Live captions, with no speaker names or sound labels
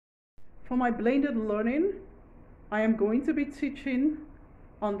For my blended learning, I am going to be teaching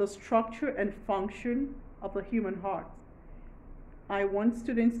on the structure and function of the human heart. I want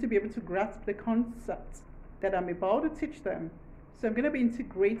students to be able to grasp the concepts that I'm about to teach them. So I'm going to be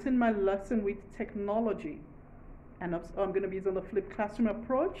integrating my lesson with technology. And I'm going to be using the flipped classroom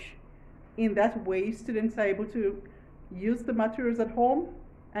approach. In that way, students are able to use the materials at home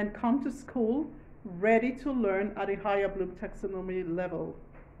and come to school ready to learn at a higher Bloom taxonomy level.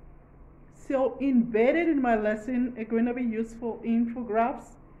 So embedded in my lesson are going to be useful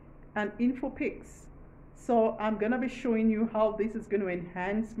infographics and infopics. So I'm going to be showing you how this is going to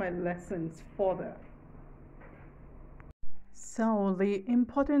enhance my lessons further. So the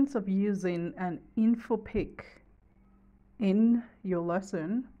importance of using an infopic in your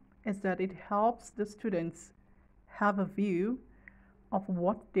lesson is that it helps the students have a view of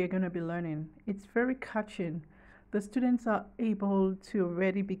what they're going to be learning. It's very catching. The students are able to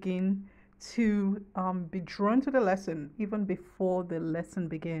already begin to be drawn to the lesson even before the lesson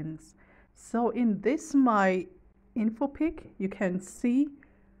begins. So in this my infopic, you can see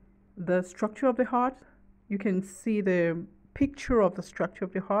the structure of the heart. You can see the picture of the structure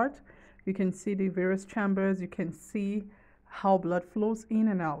of the heart. You can see the various chambers. You can see how blood flows in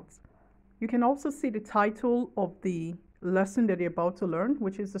and out. You can also see the title of the lesson that you're about to learn,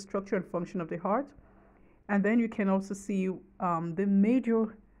 which is the structure and function of the heart. And then you can also see the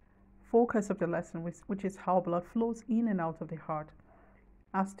major focus of the lesson, which is how blood flows in and out of the heart.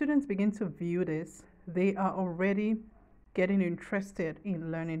 As students begin to view this, they are already getting interested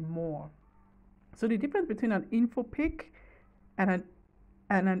in learning more. So the difference between an infopic and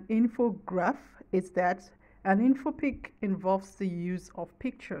an infograph is that an infopic involves the use of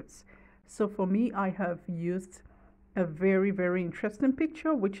pictures. So for me, I have used a very, very interesting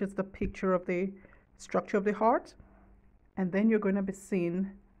picture, which is the picture of the structure of the heart. And then you're going to be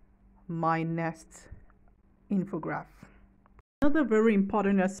seeing my next infograph. Another very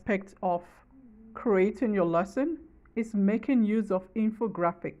important aspect of creating your lesson is making use of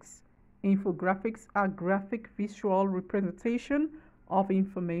infographics. Infographics are graphic visual representation of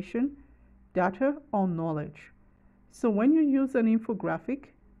information, data, or knowledge. So when you use an infographic,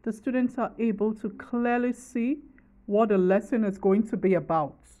 the students are able to clearly see what the lesson is going to be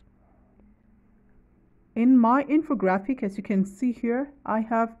about. In my infographic, as you can see here, I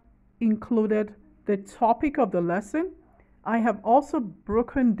have included the topic of the lesson. I have also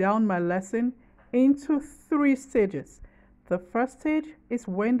broken down my lesson into 3 stages. The first stage is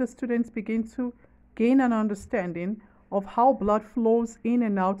when the students begin to gain an understanding of how blood flows in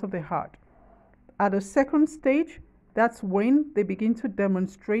and out of the heart. At the second stage, that's when they begin to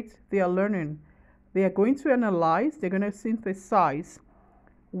demonstrate their learning. They are going to analyze, they're going to synthesize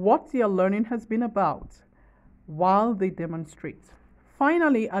what their learning has been about while they demonstrate.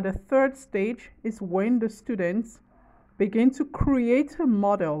 Finally, at the third stage is when the students begin to create a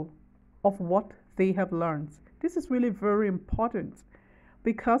model of what they have learned. This is really very important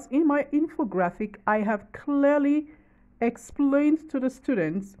because in my infographic, I have clearly explained to the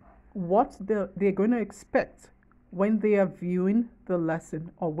students what they're going to expect when they are viewing the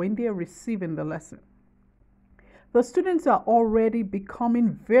lesson or when they are receiving the lesson. The students are already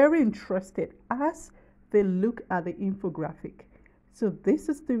becoming very interested as they look at the infographic. So this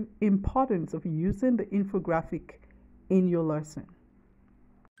is the importance of using the infographic in your lesson.